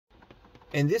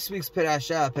In this week's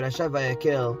Parasha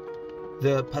Vayakel,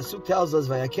 the Pasuk tells us,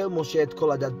 Vayakel Moshe et kol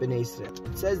adat bnei Israel.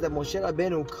 It says that Moshe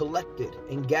Rabbeinu collected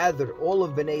and gathered all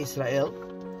of Bnei Israel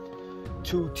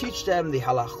to teach them the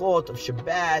halachot of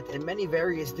Shabbat and many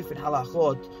various different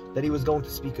halachot that he was going to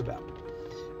speak about.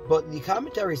 But the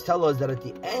commentaries tell us that at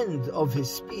the end of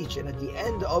his speech and at the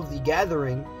end of the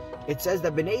gathering, it says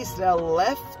that Bnei Israel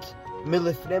left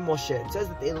milifnei Moshe. It says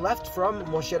that they left from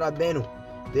Moshe Rabbeinu.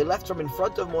 They left from in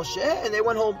front of Moshe and they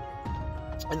went home.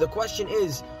 And the question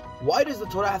is, why does the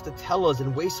Torah have to tell us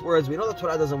and waste words? We know the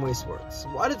Torah doesn't waste words.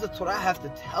 Why does the Torah have to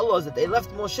tell us that they left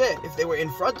Moshe if they were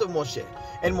in front of Moshe?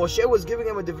 And Moshe was giving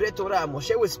them a Divrei Torah.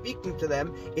 Moshe was speaking to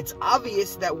them. It's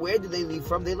obvious that where did they leave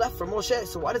from? They left from Moshe.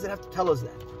 So why does it have to tell us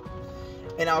that?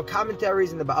 And our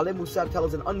commentaries in the Baalei Musar tell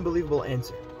us an unbelievable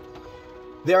answer.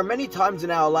 There are many times in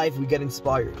our life we get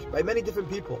inspired by many different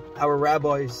people. Our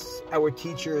rabbis, our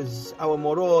teachers, our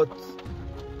morot,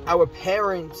 our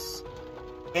parents.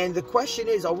 And the question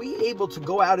is, are we able to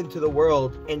go out into the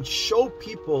world and show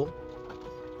people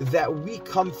that we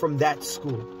come from that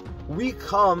school? We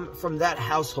come from that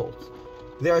household.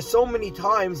 There are so many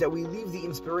times that we leave the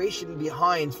inspiration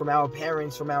behind from our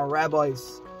parents, from our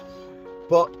rabbis.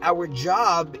 But our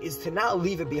job is to not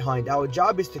leave it behind. Our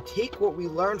job is to take what we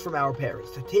learned from our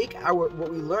parents, to take what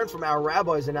we learned from our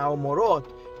rabbis and our morot,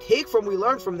 take from what we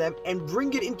learned from them and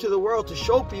bring it into the world to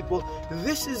show people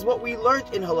this is what we learned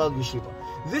in Hallel Yeshiva.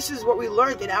 This is what we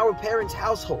learned in our parents'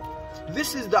 household.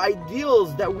 This is the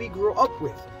ideals that we grew up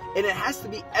with. And it has to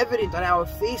be evident on our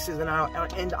faces and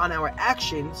on our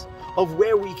actions of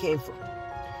where we came from.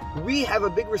 We have a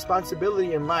big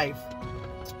responsibility in life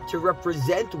to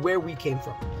represent where we came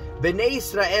from. Bnei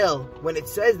Israel, when it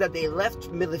says that they left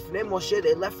milifnei Moshe,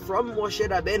 they left from Moshe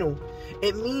Rabbeinu,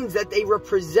 it means that they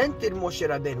represented Moshe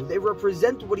Rabbeinu. They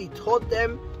represent what he taught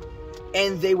them,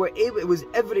 and they were able. It was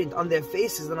evident on their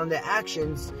faces and on their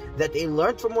actions that they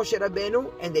learned from Moshe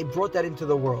Rabbeinu, and they brought that into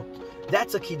the world.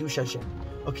 That's a Kiddush Hashem.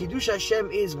 A Kiddush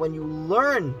Hashem is when you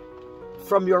learn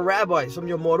from your rabbis, from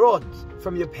your morot,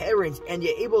 from your parents, and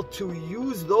you're able to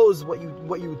use those what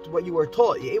you were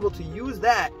taught. You're able to use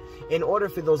that in order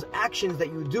for those actions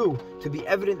that you do to be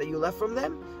evident that you left from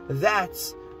them.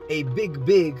 That's a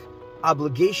big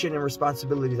obligation and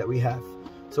responsibility that we have.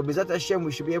 So B'ezrat Hashem,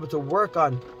 we should be able to work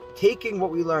on taking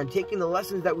what we learned, taking the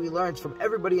lessons that we learned from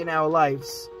everybody in our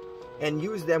lives, and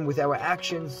use them with our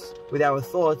actions, with our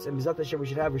thoughts. And B'ezrat Hashem, we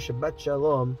should have a Shabbat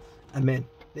Shalom. Amen.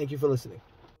 Thank you for listening.